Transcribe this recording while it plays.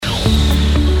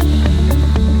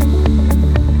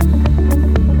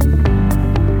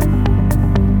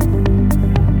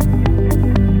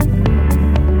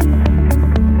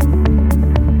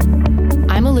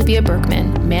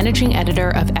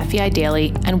editor of FEI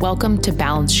Daily, and welcome to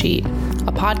Balance Sheet,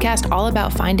 a podcast all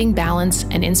about finding balance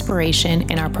and inspiration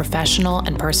in our professional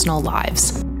and personal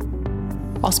lives.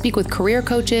 I'll speak with career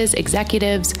coaches,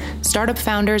 executives, startup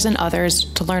founders, and others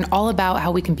to learn all about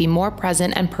how we can be more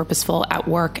present and purposeful at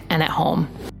work and at home.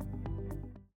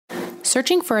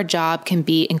 Searching for a job can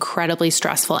be incredibly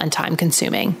stressful and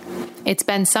time-consuming. It's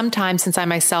been some time since I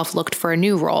myself looked for a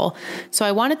new role, so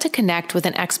I wanted to connect with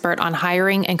an expert on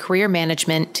hiring and career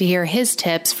management to hear his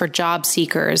tips for job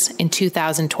seekers in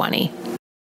 2020.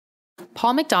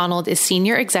 Paul McDonald is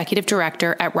Senior Executive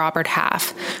Director at Robert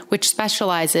Half, which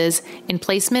specializes in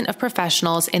placement of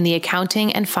professionals in the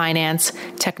accounting and finance,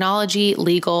 technology,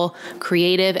 legal,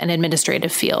 creative, and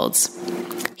administrative fields.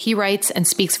 He writes and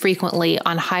speaks frequently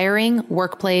on hiring,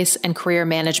 workplace, and career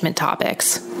management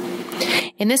topics.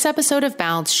 In this episode of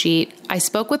Balance Sheet, I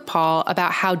spoke with Paul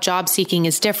about how job seeking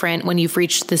is different when you've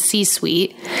reached the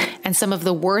C-suite and some of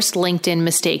the worst LinkedIn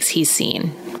mistakes he's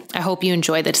seen. I hope you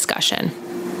enjoy the discussion.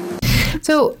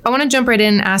 So I want to jump right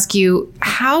in and ask you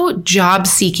how job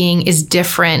seeking is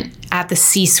different at the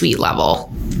C-suite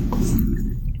level.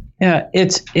 Yeah,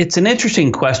 it's an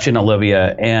interesting question,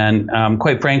 Olivia. And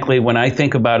quite frankly, when I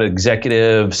think about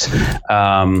executives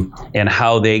and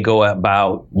how they go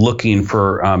about looking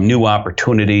for new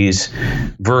opportunities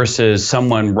versus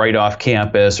someone right off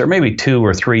campus or maybe 2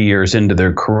 or 3 years into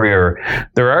their career,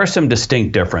 there are some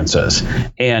distinct differences.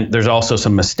 And there's also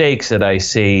some mistakes that I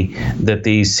see that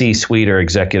these C-suite or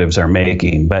executives are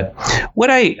making. But what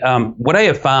I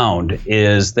have found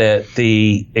is that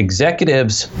the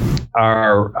executives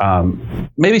are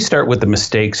maybe start with the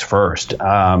mistakes first.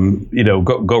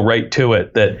 Go right to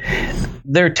it. That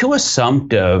they're too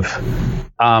assumptive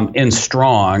and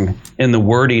strong in the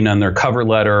wording on their cover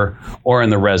letter or in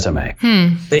the resume.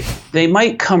 They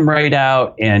might come right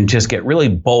out and just get really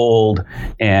bold,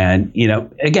 and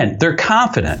again, they're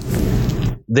confident.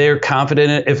 They're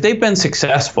confident. If they've been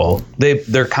successful,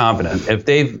 they're confident. If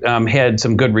they've had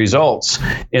some good results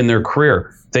in their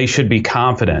career, they should be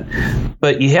confident.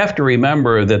 But you have to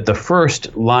remember that the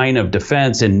first line of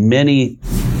defense in many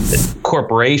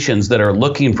corporations that are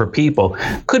looking for people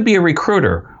could be a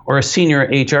recruiter or a senior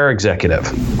HR executive.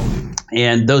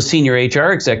 And those senior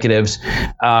HR executives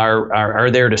are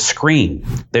there to screen.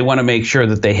 They want to make sure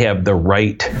that they have the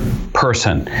right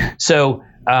person. So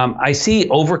I see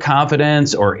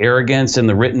overconfidence or arrogance in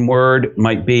the written word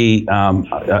might be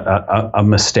a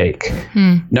mistake.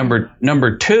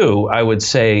 Number two, I would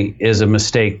say, is a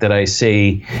mistake that I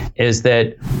see is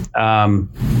that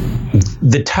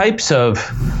the types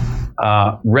of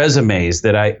resumes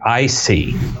that I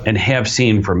see and have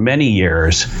seen for many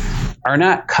years are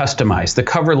not customized. The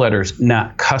cover letter's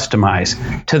not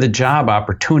customized to the job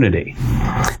opportunity.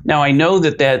 Now, I know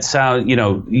that sounds,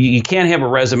 you can't have a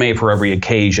resume for every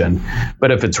occasion,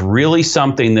 but if it's really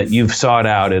something that you've sought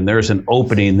out and there's an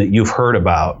opening that you've heard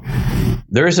about,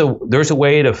 there's a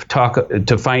way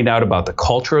to find out about the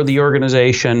culture of the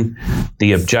organization,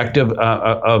 the objective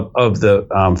of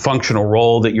the functional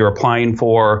role that you're applying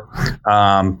for,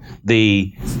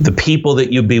 the people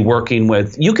that you'd be working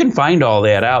with. You can find all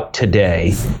that out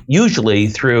today, usually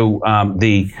through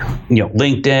the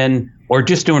LinkedIn, or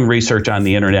just doing research on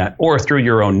the internet, or through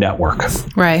your own network.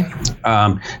 Right.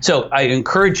 So I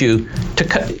encourage you to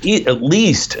at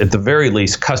the very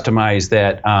least, customize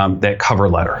that cover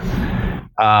letter.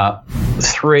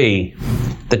 3,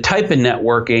 the type of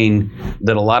networking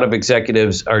that a lot of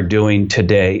executives are doing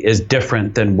today is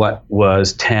different than what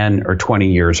was 10 or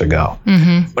 20 years ago.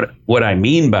 But what I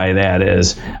mean by that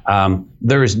is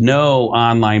there's no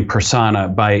online persona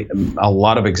by a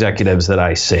lot of executives that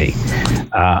I see.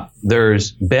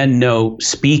 There's been no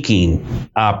speaking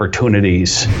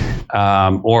opportunities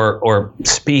or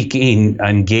speaking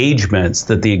engagements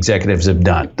that the executives have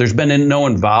done. There's been no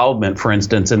involvement, for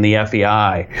instance, in the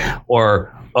FEI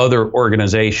or other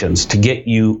organizations to get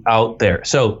you out there.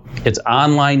 So it's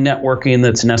online networking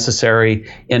that's necessary,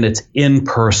 and it's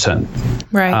in-person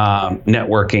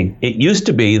networking. It used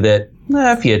to be that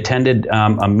if you attended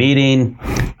a meeting,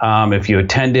 if you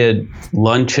attended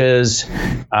lunches,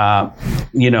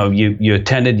 you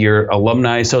attended your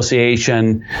alumni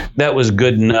association, that was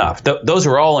good enough. Those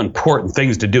are all important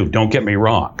things to do. Don't get me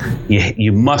wrong.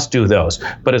 You must do those.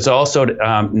 But it's also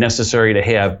necessary to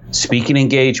have speaking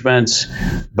engagements,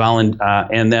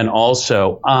 and then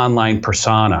also online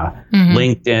persona,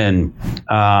 LinkedIn,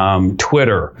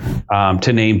 Twitter,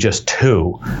 to name just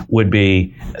 2, would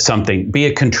be something. Be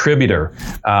a contributor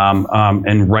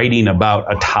and writing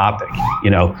about a topic,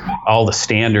 all the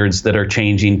standards that are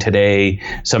changing today,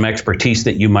 some expertise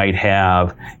that you might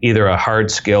have, either a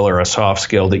hard skill or a soft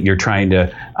skill that you're trying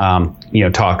to,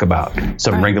 talk about,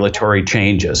 some regulatory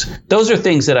changes. Those are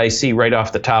things that I see right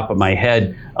off the top of my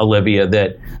head, Olivia,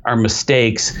 that are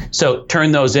mistakes. So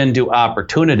turn those into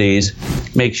opportunities.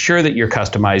 Make sure that you're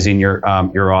customizing your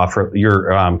offer,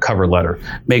 your cover letter.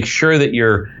 Make sure that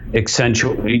you're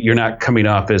not coming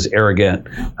off as arrogant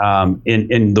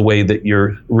in the way that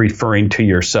you're referring to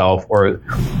yourself, or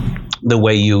the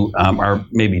way you are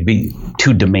maybe be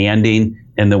too demanding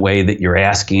in the way that you're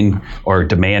asking or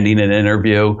demanding an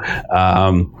interview.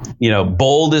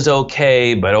 Bold is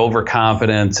okay, but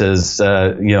overconfidence is,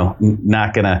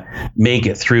 not going to make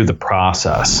it through the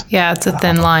process. Yeah, it's a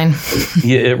thin line.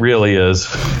 Yeah, it really is.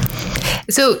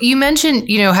 So you mentioned,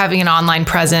 having an online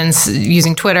presence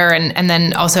using Twitter and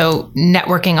then also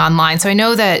networking online. So I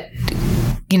know that,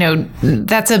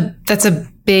 that's a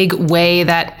big way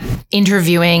that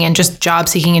interviewing and just job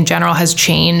seeking in general has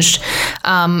changed.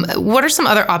 What are some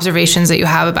other observations that you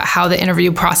have about how the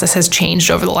interview process has changed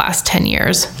over the last 10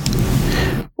 years?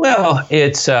 Well,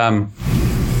 it's, I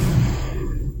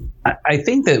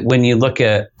think that when you look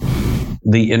at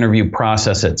the interview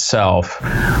process itself,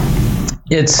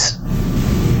 it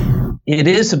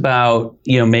is about,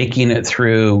 making it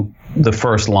through the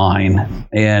first line,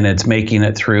 and it's making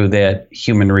it through that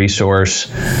human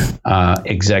resource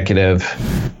executive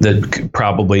that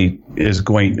probably is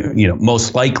going,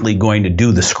 most likely going to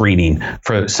do the screening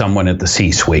for someone at the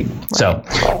C-suite. Right. So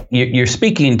you're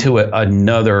speaking to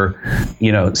another,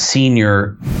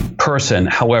 senior person.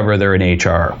 However, they're in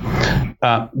HR.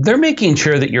 They're making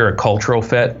sure that you're a cultural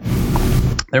fit.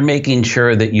 They're making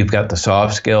sure that you've got the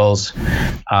soft skills.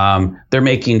 They're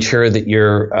making sure that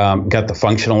you're got the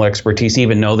functional expertise,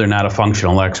 even though they're not a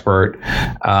functional expert.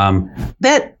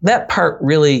 That part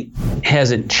really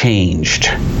hasn't changed.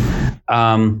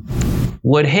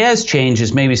 What has changed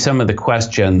is maybe some of the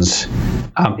questions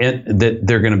that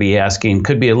they're going to be asking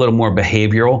could be a little more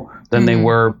behavioral than they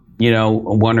were,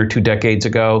 1 or 2 decades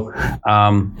ago.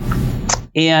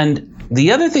 And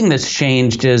the other thing that's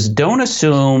changed is don't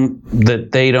assume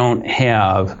that they don't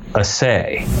have a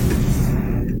say.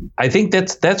 I think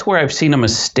that's where I've seen a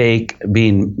mistake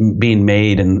being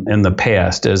made in the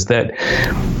past, is that,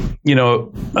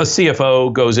 a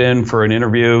CFO goes in for an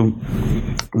interview,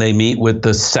 they meet with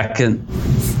the second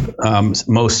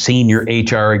most senior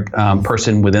HR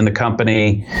person within the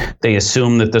company. They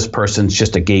assume that this person's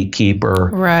just a gatekeeper.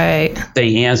 Right.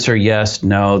 They answer yes,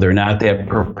 no. They're not that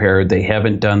prepared. They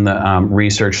haven't done the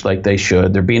research like they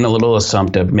should. They're being a little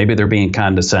assumptive. Maybe they're being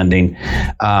condescending.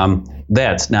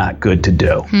 That's not good to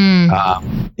do.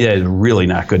 It's really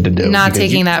not good to do. Not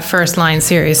taking that first line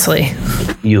seriously.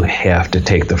 You have to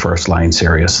take the first line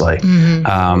seriously.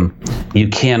 You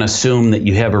can't assume that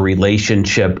you have a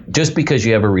relationship, just because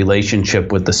you have a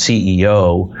relationship with the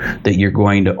CEO that you're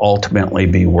going to ultimately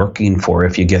be working for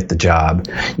if you get the job.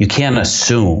 You can't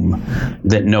assume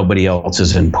that nobody else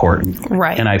is important.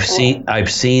 Right. And I've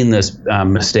seen this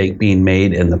mistake being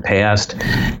made in the past,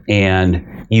 and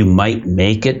you might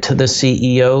make it to the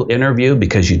CEO interview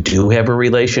because you do have a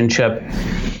relationship.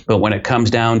 But when it comes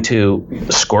down to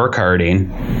scorecarding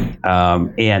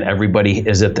and everybody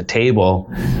is at the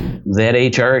table, that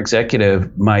HR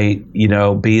executive might,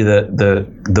 be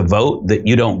the vote that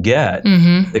you don't get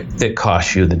that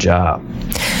costs you the job.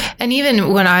 And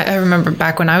even when I remember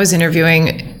back when I was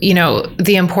interviewing,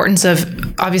 the importance of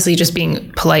obviously just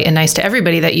being polite and nice to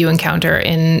everybody that you encounter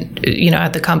in,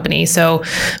 at the company. So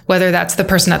whether that's the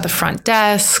person at the front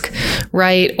desk,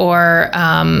 right? Or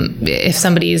if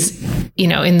somebody's,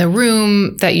 in the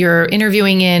room that you're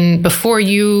interviewing in before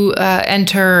you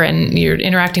enter and you're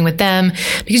interacting with them,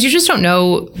 because you just don't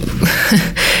know.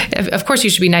 Of course, you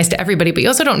should be nice to everybody, but you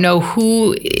also don't know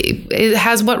who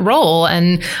has what role.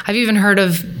 And I've even heard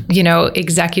of,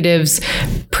 executives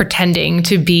pretending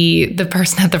to be the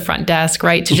person at the front desk,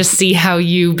 right? To just see how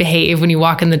you behave when you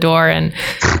walk in the door. And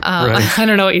right. I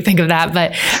don't know what you think of that,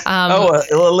 but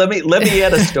let me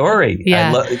add a story.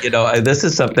 Yeah. This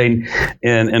is something,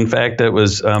 and in fact, it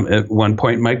was at one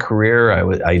point in my career,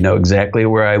 I know exactly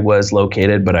where I was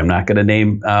located, but I'm not going to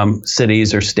name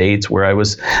cities or states where I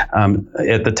was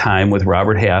at the time with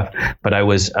Robert Half. But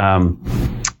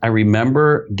I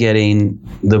remember getting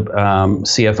the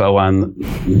CFO on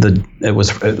there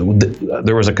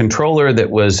was a controller that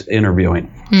was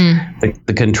interviewing.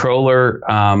 The controller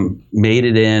made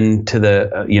it into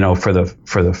the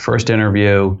for the first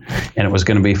interview, and it was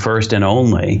going to be first and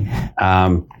only.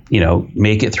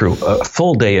 make it through a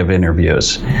full day of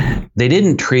interviews. They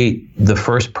didn't treat the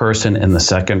first person and the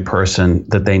second person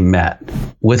that they met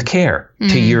with care.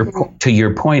 Mm-hmm. To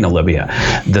your point, Olivia,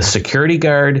 the security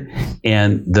guard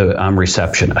and the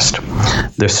receptionist.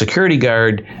 The security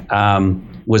guard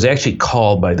was actually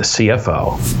called by the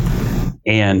CFO.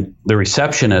 And the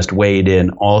receptionist weighed in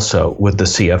also with the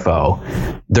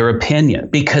CFO, their opinion,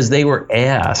 because they were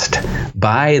asked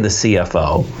by the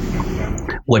CFO,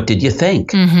 what did you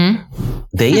think? Mm-hmm.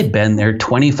 They had been there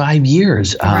 25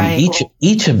 years, right.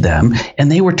 each of them,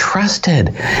 and they were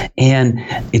trusted. And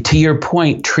to your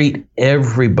point, treat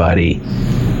everybody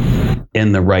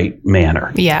in the right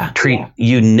manner. Yeah.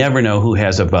 You never know who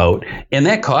has a vote, and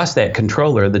that costs that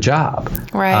controller the job.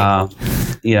 Right.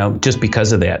 Just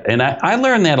because of that. And I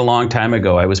learned that a long time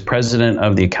ago. I was president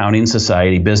of the Accounting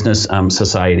Society, Business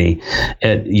Society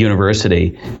at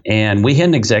university, and we had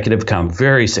an executive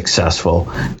very successful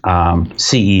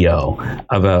CEO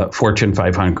of a Fortune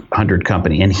 500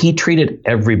 company, and he treated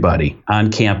everybody on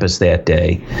campus that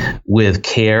day with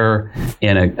care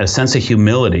and a sense of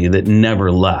humility that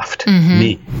never left. Mm-hmm.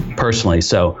 Me personally.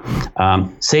 So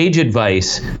sage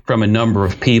advice from a number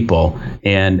of people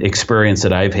and experience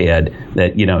that I've had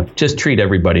that, just treat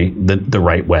everybody the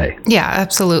right way. Yeah,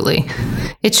 absolutely.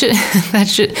 That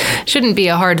shouldn't be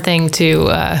a hard thing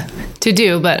to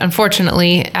do, but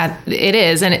unfortunately it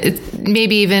is. And it's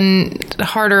maybe even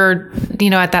harder,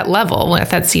 at that level, at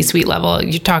that C-suite level.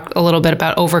 You talked a little bit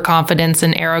about overconfidence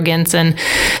and arrogance. And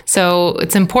so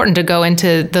it's important to go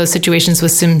into those situations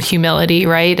with some humility,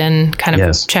 right? And kind of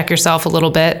yes. check yourself a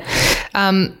little bit.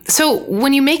 So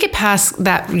when you make it past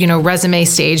that, resume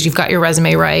stage, you've got your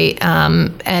resume right.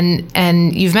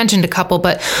 And you've mentioned a couple,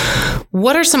 but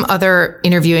what are some other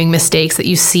interviewing mistakes that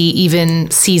you see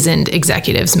even seasoned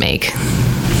executives make?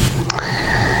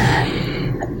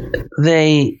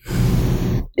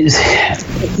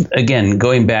 Again,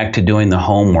 going back to doing the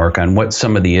homework on what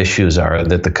some of the issues are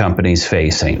that the company's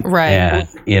facing, right?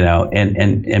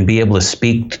 And be able to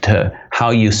speak to how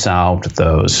you solved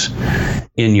those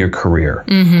in your career.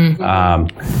 Mm-hmm.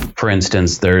 For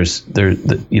instance,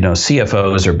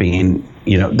 CFOs are being,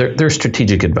 they're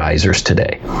strategic advisors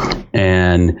today,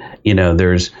 and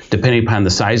there's, depending upon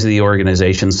the size of the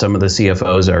organization, some of the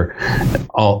CFOs are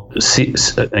all,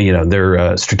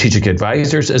 they're strategic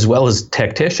advisors as well as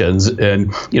tacticians,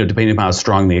 and depending upon how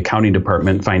strong the accounting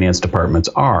department, finance departments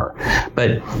are.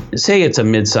 But say it's a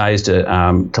mid-sized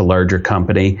to larger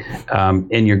company,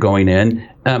 and you're going in.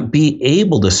 Be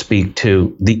able to speak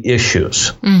to the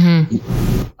issues. Mm-hmm.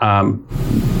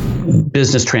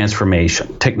 Business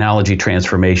transformation, technology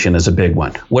transformation is a big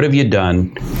one. What have you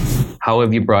done? How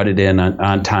have you brought it in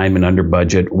on time and under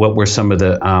budget? What were some of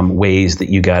the ways that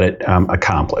you got it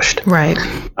accomplished? Right.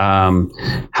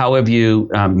 How have you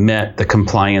met the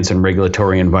compliance and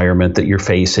regulatory environment that you're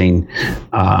facing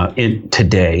in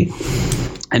today?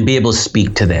 And be able to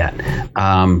speak to that.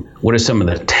 What are some of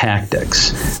the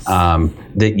tactics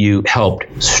that you helped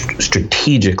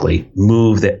strategically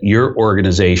move your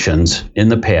organizations in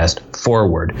the past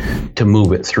forward to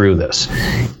move it through this?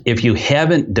 If you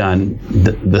haven't done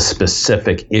the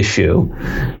specific issue,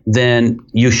 then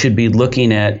you should be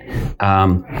looking at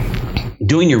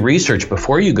doing your research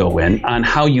before you go in on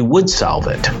how you would solve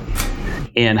it.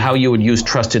 And how you would use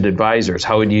trusted advisors,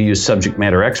 how would you use subject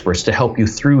matter experts to help you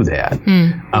through that?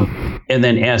 And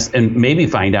then ask and maybe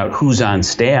find out who's on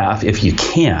staff, if you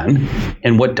can,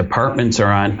 and what departments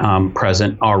are on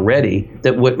present already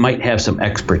that might have some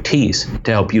expertise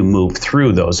to help you move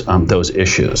through those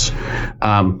issues.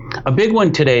 A big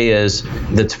one today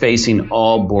that's facing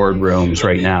all boardrooms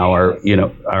right now are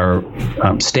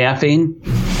staffing,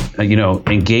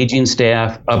 engaging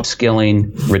staff,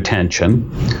 upskilling, retention.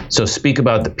 So speak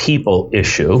about the people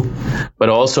issue, but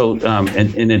also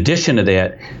in addition to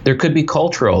that, there could be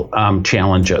cultural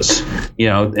challenges.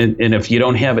 And if you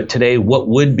don't have it today, what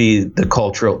would be the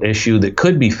cultural issue that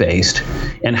could be faced,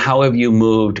 and how have you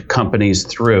moved companies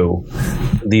through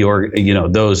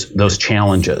those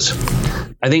challenges?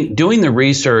 I think doing the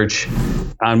research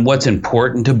on what's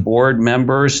important to board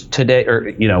members today,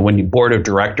 or when you board of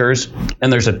directors,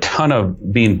 and there's a ton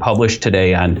of being published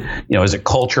today on, is it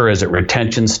culture, is it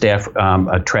retention, staff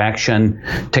attraction,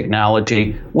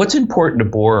 technology? What's important to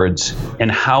boards,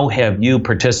 and how have you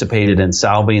participated in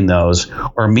solving those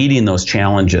or meeting those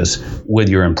challenges with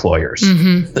your employers?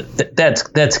 Mm-hmm.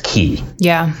 That's key.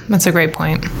 Yeah, that's a great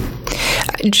point.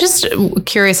 Just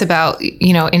curious about,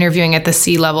 interviewing at the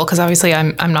C level, because obviously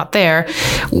I'm not there.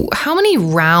 How many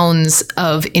rounds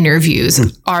of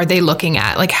interviews are they looking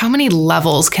at? Like, how many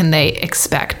levels can they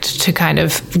expect to kind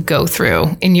of go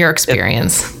through in your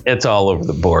experience? It's all over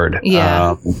the board.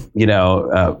 Yeah.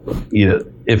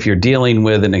 If you're dealing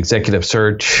with an executive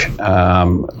search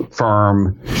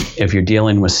firm, if you're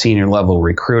dealing with senior level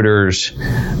recruiters,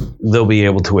 they'll be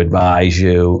able to advise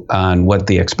you on what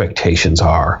the expectations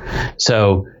are.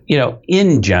 So,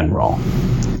 in general,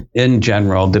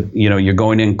 you're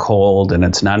going in cold and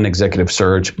it's not an executive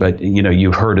search, but,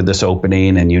 you've heard of this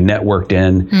opening and you networked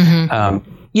in. Mm-hmm.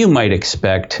 You might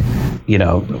expect,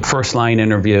 first line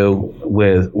interview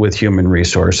with human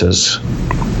resources.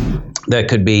 That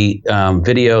could be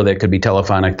video, that could be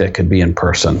telephonic, that could be in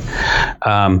person.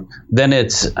 Then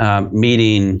it's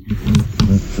meeting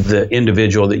the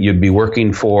individual that you'd be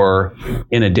working for,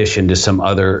 in addition to some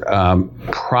other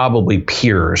probably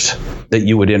peers that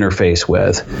you would interface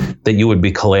with, that you would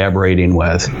be collaborating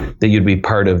with, that you'd be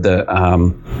part of the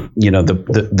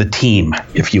team,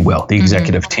 if you will, the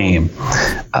executive team.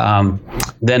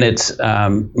 Then it's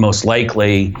most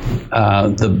likely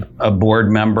a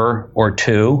board member or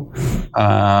two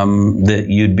that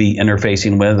you'd be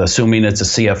interfacing with. Assuming it's a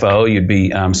CFO, you'd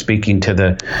be speaking to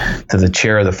the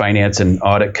chair of the Finance and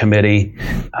Audit Committee,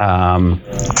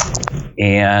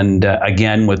 and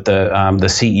again with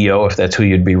the CEO, if that's who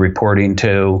you'd be reporting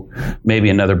to, maybe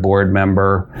another board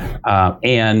member,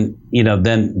 and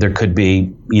then there could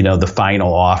be the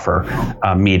final offer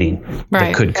meeting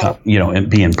that could come, and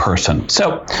be in person.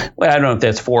 So I don't know if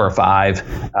that's 4 or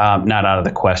 5, not out of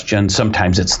the question.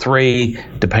 Sometimes it's 3,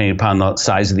 depending upon the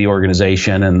size of the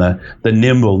organization and the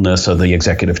nimbleness of the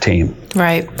executive team.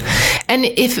 Right. And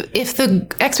if the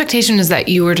expectation is that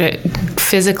you were to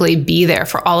physically be there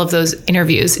for all of those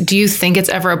interviews, do you think it's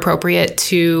ever appropriate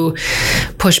to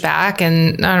push back?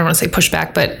 And I don't want to say push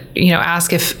back, but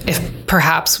ask if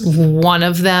perhaps one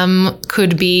of them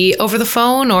could be over the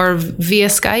phone or via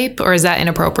Skype, or is that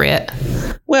inappropriate?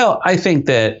 Well, I think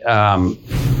that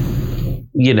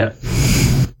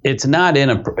it's not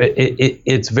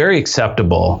it's very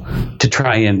acceptable to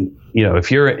try and,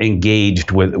 if you're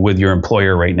engaged with your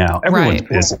employer right now, everyone's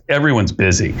busy. Everyone's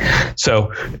busy.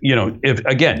 So, if,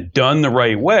 again, done the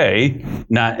right way,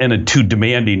 not in a too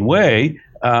demanding way,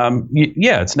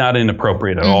 it's not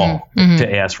inappropriate at all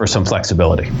to ask for some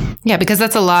flexibility. Yeah, because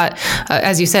that's a lot,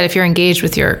 as you said, if you're engaged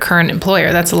with your current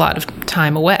employer, that's a lot of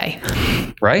time away.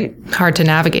 Right. Hard to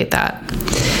navigate that.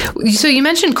 So you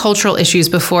mentioned cultural issues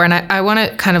before, and I want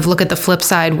to kind of look at the flip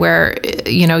side where,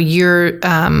 you're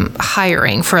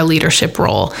hiring for a leadership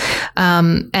role.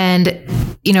 And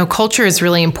culture is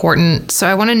really important. So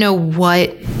I want to know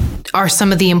what are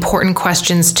some of the important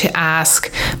questions to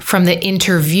ask from the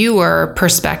interviewer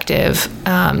perspective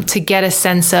to get a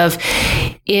sense of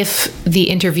if the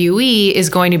interviewee is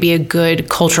going to be a good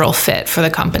cultural fit for the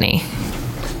company.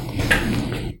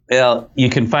 Well, you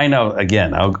can find out,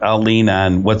 again, I'll lean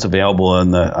on what's available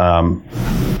in the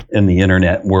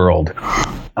internet world.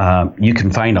 You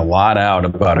can find a lot out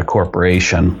about a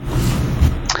corporation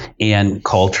and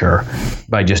culture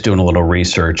by just doing a little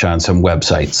research on some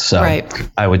websites. So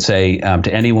I would say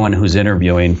to anyone who's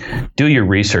interviewing, do your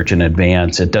research in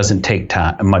advance. It doesn't take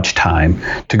much time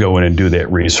to go in and do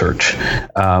that research.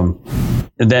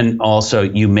 And then also,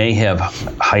 you may have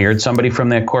hired somebody from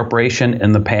that corporation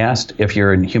in the past if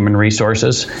you're in human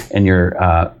resources and you're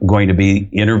going to be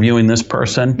interviewing this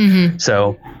person. Mm-hmm.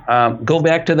 So go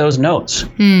back to those notes.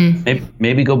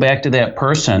 Maybe go back to that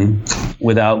person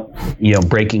without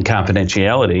breaking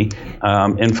confidentiality,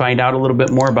 and find out a little bit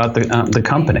more about the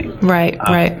company. Right.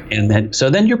 And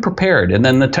then you're prepared. And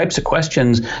then the types of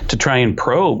questions to try and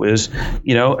probe is,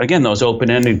 again, those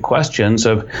open-ended questions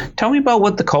of, tell me about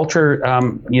what the culture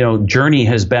journey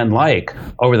has been like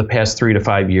over the past 3 to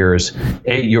 5 years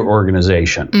at your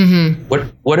organization. Mm-hmm.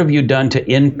 What have you done to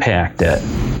impact it?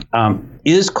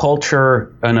 Is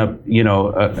culture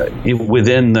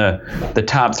within the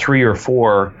top 3 or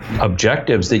 4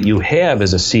 objectives that you have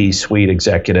as a C-suite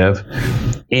executive?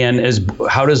 And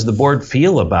how does the board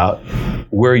feel about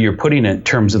where you're putting it in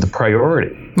terms of the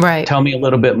priority? Right. Tell me a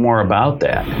little bit more about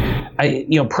that.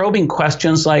 Probing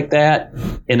questions like that,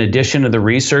 in addition to the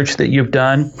research that you've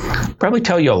done, probably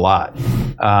tell you a lot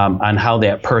on how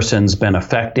that person's been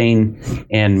affecting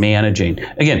and managing.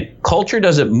 Again, culture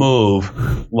doesn't move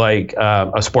like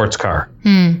a sports car.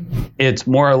 It's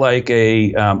more like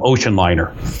a ocean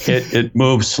liner. It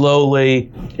moves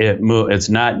slowly. It's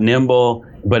not nimble,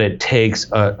 but it takes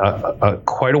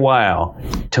quite a while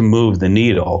to move the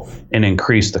needle and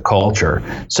increase the culture.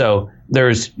 So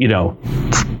there's,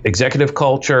 executive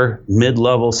culture,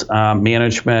 mid-level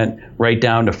management, right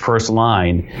down to first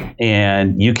line,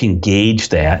 and you can gauge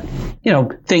that.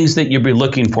 Things that you'd be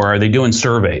looking for. Are they doing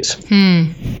surveys?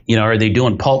 Are they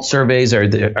doing pulse surveys? Are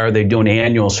they doing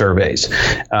annual surveys?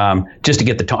 Just to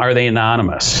get the tone. Are they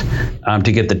anonymous?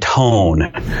 To get the tone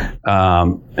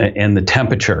and the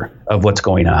temperature of what's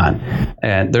going on.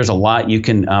 And there's a lot you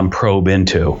can probe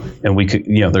into, and we could,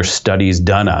 there's studies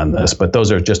done on this, but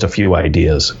those are just a few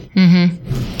ideas.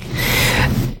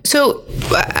 So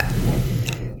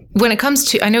when it comes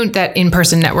to, I know that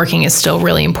in-person networking is still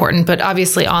really important, but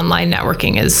obviously online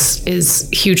networking is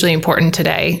hugely important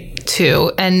today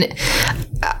too. And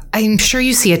I'm sure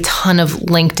you see a ton of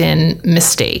LinkedIn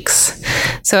mistakes.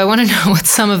 So I want to know what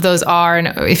some of those are.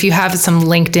 And if you have some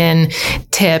LinkedIn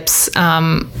tips,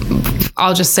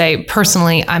 I'll just say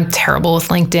personally, I'm terrible with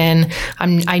LinkedIn.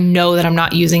 I know that I'm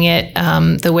not using it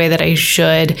the way that I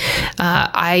should.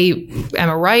 I am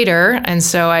a writer, and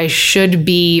so I should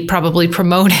be probably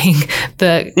promoting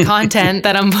the content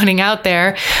that I'm putting out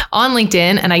there on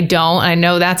LinkedIn, and I don't. I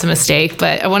know that's a mistake,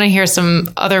 but I want to hear some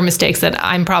other mistakes that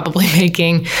I'm probably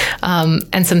making,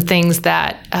 and some things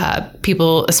that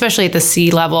people, especially at the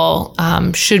C-level,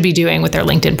 should be doing with their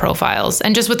LinkedIn profiles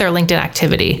and just with their LinkedIn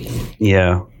activity.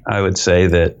 Yeah, I would say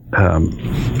that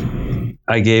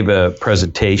I gave a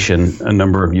presentation a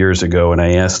number of years ago, and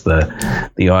I asked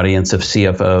the audience of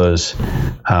CFOs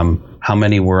how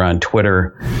many were on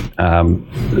Twitter.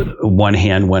 One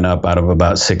hand went up out of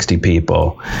about 60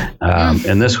 people,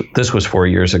 and this was 4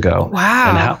 years ago.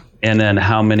 Wow. And then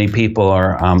how many people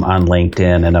are on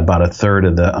LinkedIn? And about a third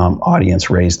of the audience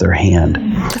raised their hand.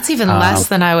 That's even less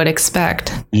than I would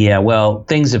expect. Yeah, well,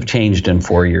 things have changed in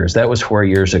 4 years. That was 4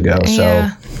 years ago.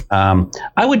 Yeah. So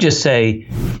I would just say,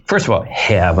 first of all,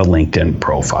 have a LinkedIn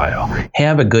profile.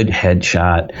 Have a good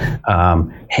headshot.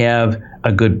 Have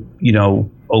a good,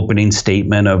 opening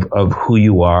statement of who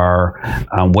you are,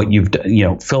 what you've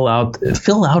done. Fill out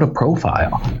a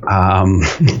profile.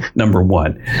 Number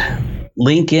one.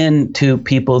 Link in to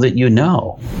people that you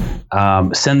know.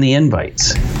 Send the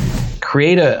invites.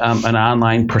 Create an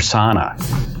online persona.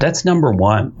 That's number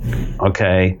one.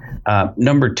 Okay.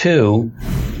 Number two,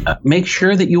 make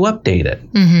sure that you update it,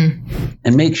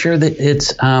 and make sure that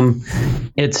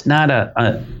it's not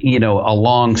a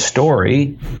long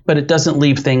story, but it doesn't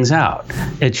leave things out.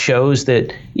 It shows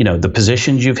that the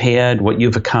positions you've had, what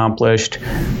you've accomplished,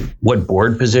 what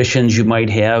board positions you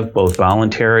might have, both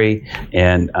voluntary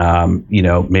and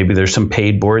maybe there's some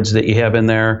paid boards that you have in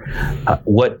there.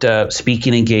 What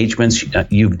speaking engagements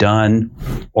you've done,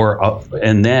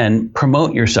 and then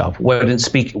promote yourself. What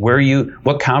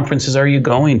conferences are you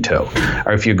going to?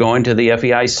 Or if you're going to the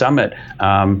FEI Summit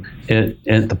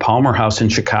at the Palmer House in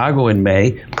Chicago in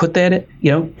May, put that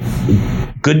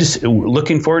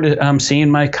looking forward to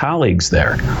seeing my colleagues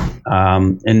there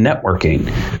and networking.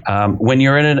 When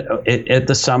you're at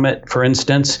the summit, for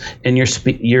instance, and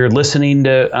you're listening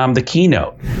to the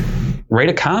keynote, write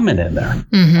a comment in there,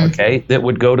 okay, that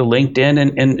would go to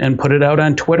LinkedIn and put it out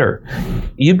on Twitter.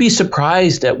 You'd be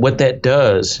surprised at what that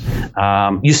does.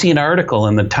 You see an article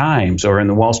in the Times or in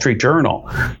the Wall Street Journal.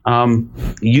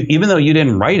 Even though you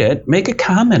didn't write it, make a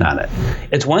comment on it.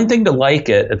 It's one thing to like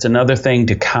it. It's another thing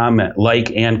to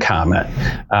like and comment.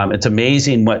 It's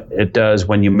amazing what it does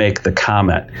when you make the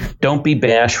comment. Don't be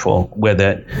bashful with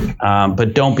it,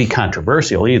 but don't be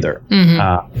controversial either.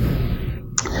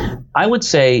 I would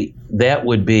say that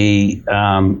would be,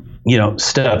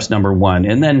 steps number one.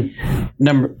 And then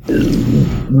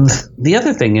the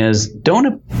other thing is,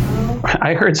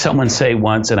 I heard someone say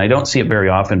once, and I don't see it very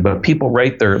often, but people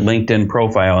write their LinkedIn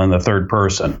profile in the third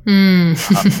person.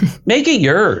 Make it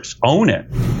yours. Own it.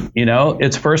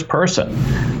 It's first person.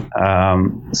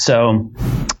 So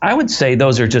I would say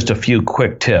those are just a few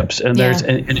quick tips. And there's,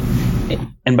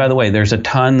 and by the way, there's a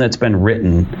ton that's been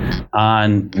written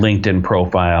on LinkedIn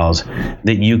profiles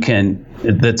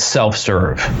that's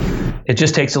self-serve. It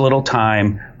just takes a little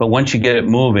time, but once you get it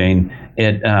moving,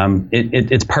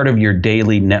 it's part of your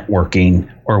daily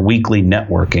networking or weekly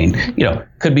networking.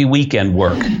 Could be weekend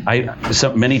work.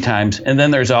 Many times, and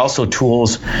then there's also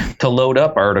tools to load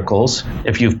up articles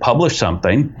if you've published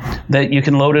something that you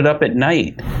can load it up at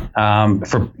night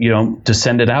to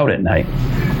send it out at night.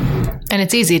 And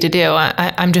it's easy to do.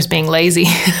 I'm just being lazy.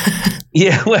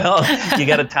 Yeah, well, you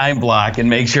got a time block and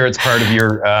make sure it's part of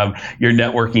your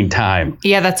networking time.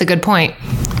 Yeah, that's a good point.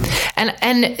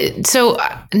 And so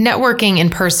networking in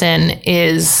person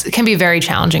can be very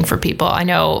challenging for people. I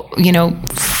know,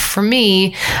 for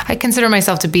me, I consider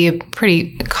myself to be a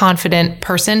pretty confident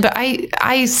person, but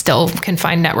I still can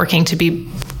find networking to be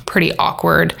pretty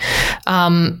awkward.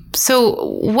 So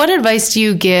what advice do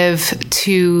you give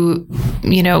to,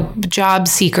 job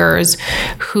seekers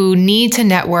who need to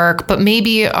network, but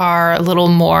maybe are a little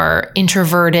more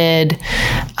introverted,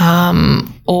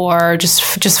 or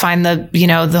just find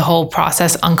the whole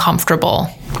process uncomfortable?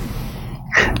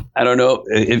 I don't know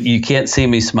if you can't see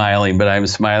me smiling, but I'm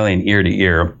smiling ear to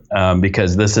ear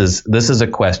because this is a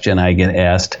question I get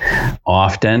asked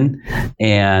often,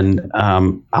 and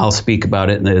I'll speak about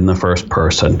it in the first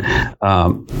person.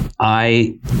 I'm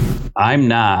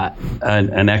not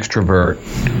an extrovert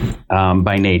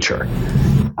by nature.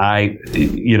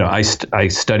 I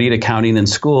studied accounting in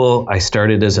school. I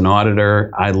started as an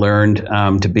auditor. I learned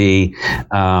to be.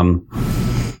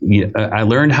 I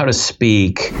learned how to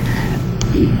speak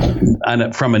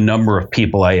from a number of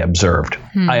people I observed.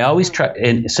 I always try,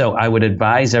 and so I would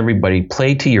advise everybody,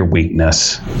 play to your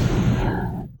weakness.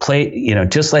 Play,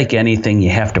 just like anything, you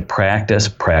have to practice.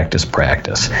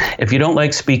 If you don't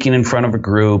like speaking in front of a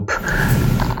group,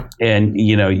 and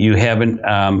you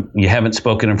haven't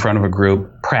spoken in front of a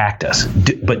group, practice,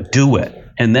 but do it.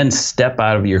 And then step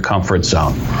out of your comfort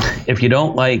zone. If you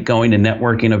don't like going to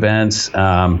networking events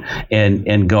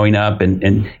and going up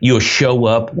and you'll show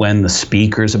up when the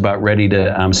speaker's about ready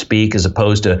to speak, as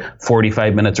opposed to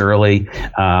 45 minutes early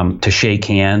to shake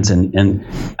hands and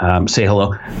say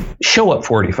hello. Show up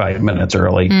 45 minutes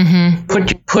early.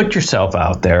 Mm-hmm. Put yourself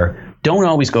out there. Don't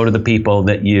always go to the people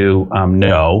that you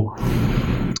know.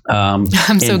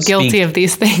 I'm so guilty of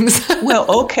these things. Well,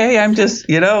 okay. I'm just,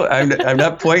 I'm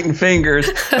not pointing fingers,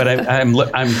 but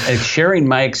I'm sharing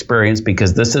my experience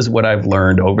because this is what I've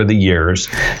learned over the years.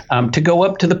 To go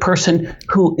up to the person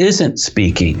who isn't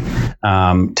speaking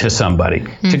to somebody,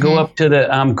 to go up to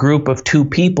the group of two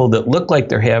people that look like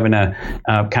they're having a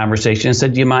conversation and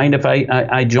said, "Do you mind if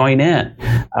I join in?"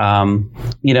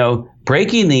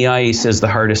 Breaking the ice is the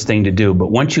hardest thing to do,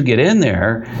 but once you get in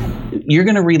there, you're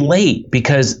going to relate,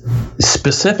 because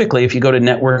specifically if you go to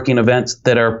networking events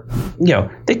that are,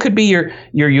 they could be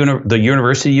the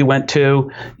university you went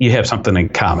to, you have something in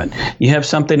common. You have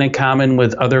something in common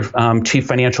with other chief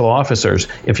financial officers.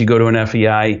 If you go to an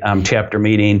FEI chapter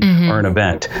meeting or an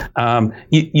event,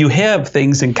 you have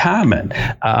things in common.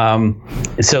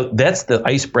 So that's the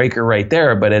icebreaker right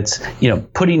there, but it's,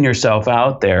 putting yourself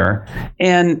out there,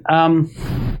 and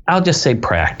I'll just say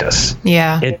practice.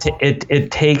 Yeah.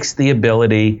 It takes the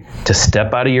ability to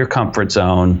step out of your comfort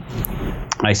zone.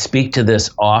 I speak to this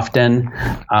often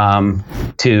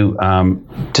to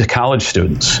college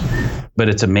students, but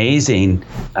it's amazing.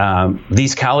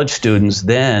 These college students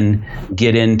then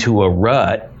get into a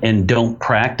rut and don't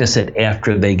practice it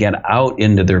after they get out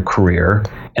into their career,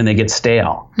 and they get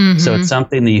stale. Mm-hmm. So it's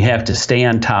something that you have to stay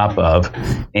on top of.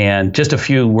 And just a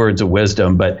few words of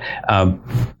wisdom, but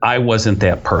I wasn't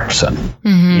that person,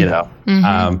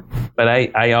 but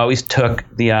I always took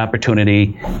the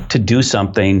opportunity to do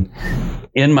something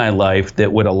in my life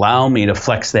that would allow me to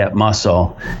flex that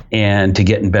muscle and to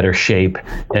get in better shape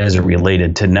as it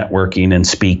related to networking and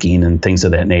speaking and things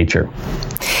of that nature.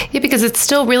 Yeah, because it's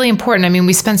still really important. I mean,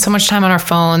 we spend so much time on our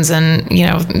phones and,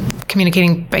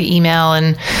 communicating by email,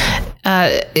 and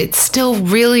it's still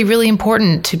really, really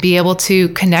important to be able to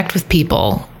connect with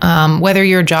people, whether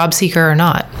you're a job seeker or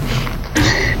not.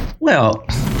 Well,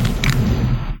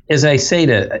 as I say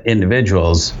to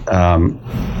individuals,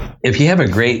 if you have a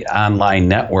great online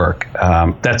network,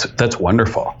 that's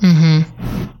wonderful.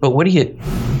 Mm-hmm. But what do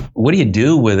you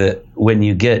do with it when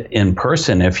you get in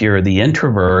person? If you're the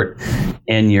introvert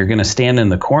and you're going to stand in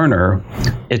the corner,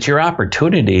 it's your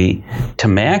opportunity to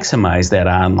maximize that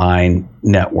online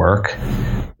network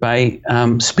by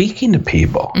speaking to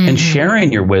people and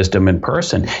sharing your wisdom in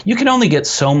person. You can only get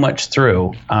so much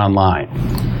through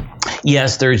online.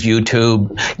 Yes, there's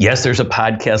YouTube. Yes, there's a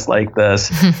podcast like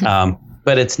this.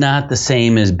 But it's not the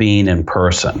same as being in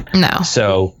person. No.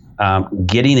 So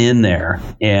getting in there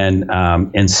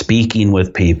and speaking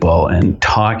with people and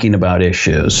talking about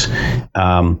issues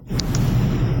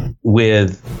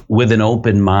with an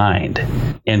open mind,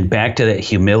 and back to that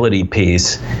humility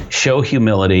piece. Show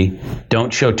humility.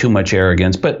 Don't show too much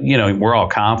arrogance. But we're all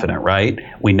confident, right?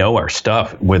 We know our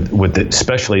stuff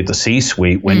especially at the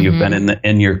C-suite when you've been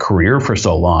in your career for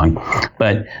so long.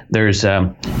 But there's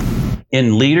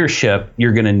in leadership,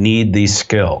 you're going to need these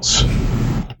skills.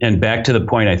 And back to the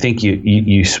point I think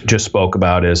you just spoke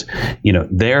about is,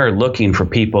 they're looking for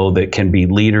people that can be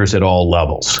leaders at all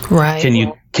levels. Right.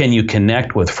 Can you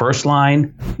connect with first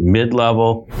line,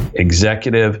 mid-level,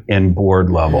 executive, and board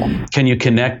level? Can you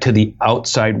connect to the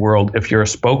outside world if you're a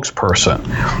spokesperson?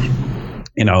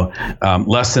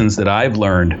 lessons that I've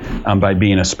learned by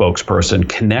being a spokesperson,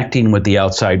 connecting with the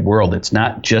outside world. It's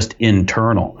not just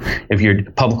internal. If you're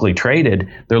publicly traded,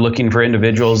 they're looking for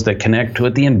individuals that connect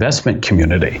with the investment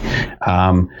community.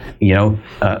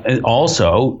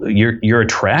 Also, you're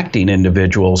attracting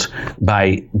individuals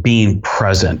by being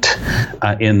present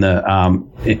in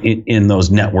those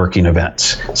networking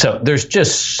events. So there's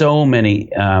just so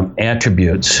many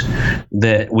attributes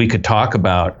that we could talk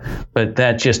about, but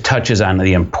that just touches on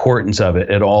the importance of it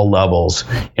at all levels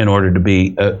in order to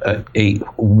be a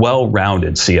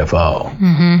well-rounded CFO.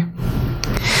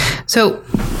 Mm-hmm. So,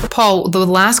 Paul, the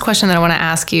last question that I want to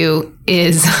ask you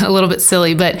is a little bit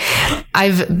silly, but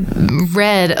I've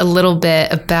read a little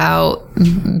bit about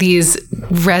these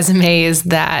resumes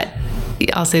that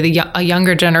I'll say a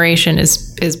younger generation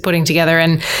is putting together,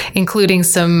 and including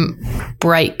some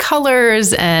bright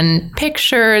colors and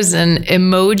pictures and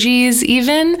emojis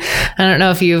even. I don't know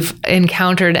if you've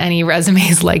encountered any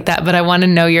resumes like that, but I want to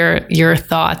know your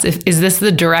thoughts. Is this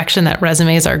the direction that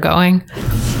resumes are going?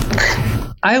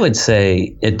 I would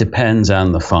say it depends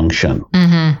on the function.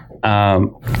 Mm-hmm.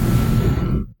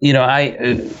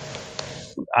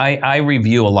 I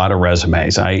review a lot of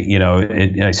resumes.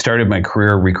 I started my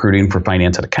career recruiting for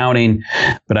finance and accounting,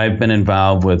 but I've been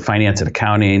involved with finance and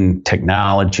accounting,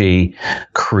 technology,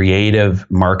 creative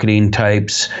marketing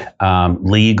types,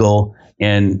 legal,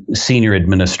 and senior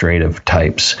administrative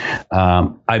types.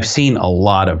 I've seen a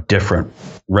lot of different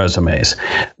resumes.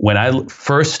 When I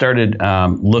first started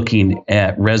looking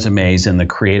at resumes in the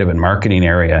creative and marketing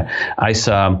area, I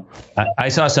saw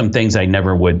some things I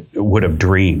never would have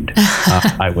dreamed.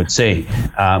 I would say,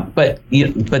 but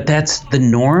that's the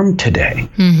norm today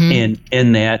in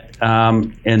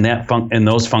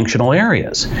those functional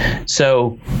areas.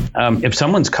 So if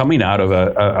someone's coming out of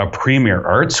a premier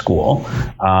art school,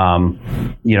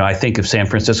 I think of San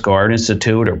Francisco Art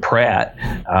Institute or Pratt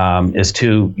as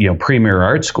two premier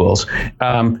art schools,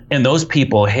 and those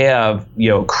people have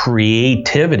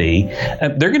creativity.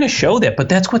 They're going to show that, but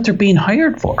that's what they're being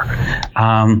hired for.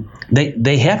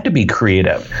 They have to be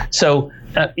creative. So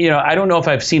I don't know if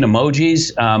I've seen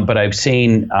emojis, but I've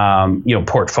seen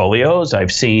portfolios.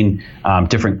 I've seen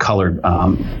different colored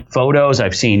photos.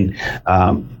 I've seen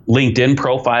LinkedIn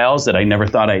profiles that I never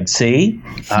thought I'd see,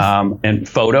 and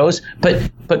photos. But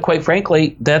quite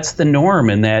frankly, that's the norm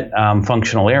in that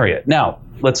functional area. Now,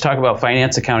 let's talk about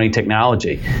finance, accounting,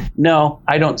 technology. No,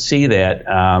 I don't see that,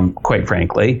 quite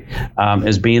frankly,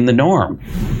 as being the norm.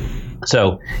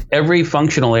 So every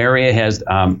functional area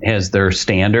has their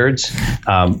standards.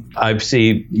 I've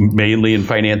seen mainly in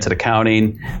finance and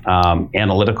accounting,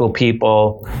 analytical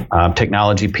people,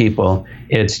 technology people.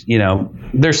 It's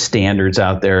there's standards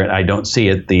out there, and I don't see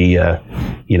it the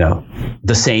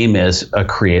same as a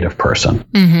creative person.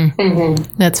 Mm-hmm.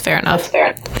 Mm-hmm. That's fair enough.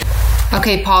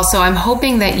 Okay, Paul, so I'm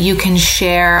hoping that you can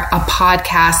share a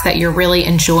podcast that you're really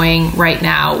enjoying right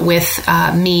now with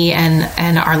me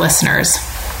and our listeners.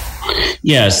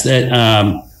 Yes,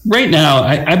 right now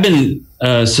I've been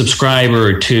a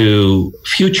subscriber to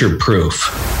Future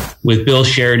Proof with Bill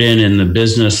Sheridan and the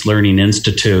Business Learning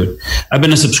Institute. I've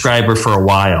been a subscriber for a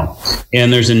while,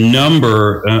 and there's a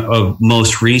number of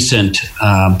most recent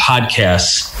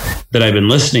podcasts that I've been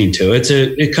listening to.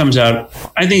 It comes out,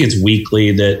 I think it's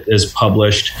weekly that is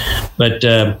published, but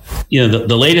the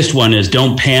latest one is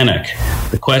Don't Panic: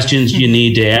 the questions you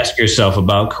need to ask yourself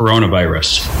about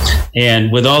coronavirus.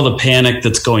 And with all the panic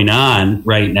that's going on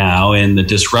right now and the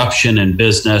disruption in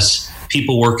business,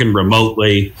 people working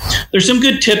remotely, there's some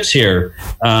good tips here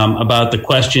about the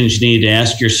questions you need to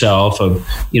ask yourself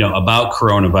about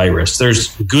coronavirus.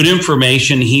 There's good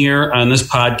information here on this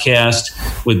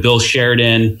podcast with Bill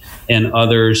Sheridan and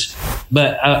others,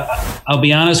 but I'll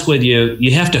be honest with you,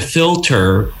 you have to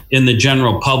filter in the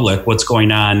general public what's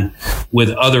going on with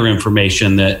other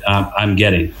information that I'm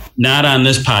getting. Not on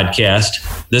this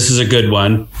podcast. This is a good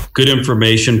one. Good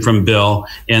information from Bill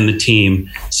and the team.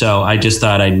 So I just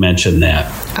thought I'd mention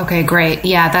that. Okay, great.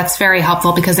 Yeah, that's very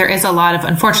helpful because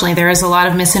unfortunately, there is a lot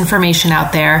of misinformation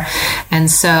out there.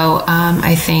 And so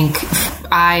I think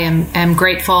I am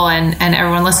grateful, and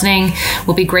everyone listening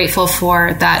will be grateful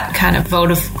for that kind of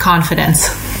vote of confidence.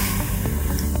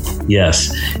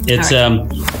 Yes, it's right.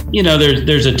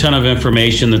 There's a ton of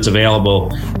information that's available,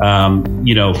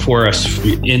 for us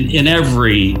in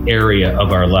every area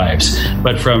of our lives.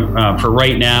 But for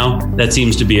right now, that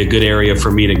seems to be a good area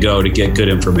for me to go to get good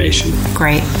information.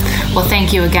 Great. Well,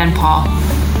 thank you again, Paul.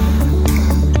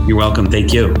 You're welcome.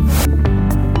 Thank you.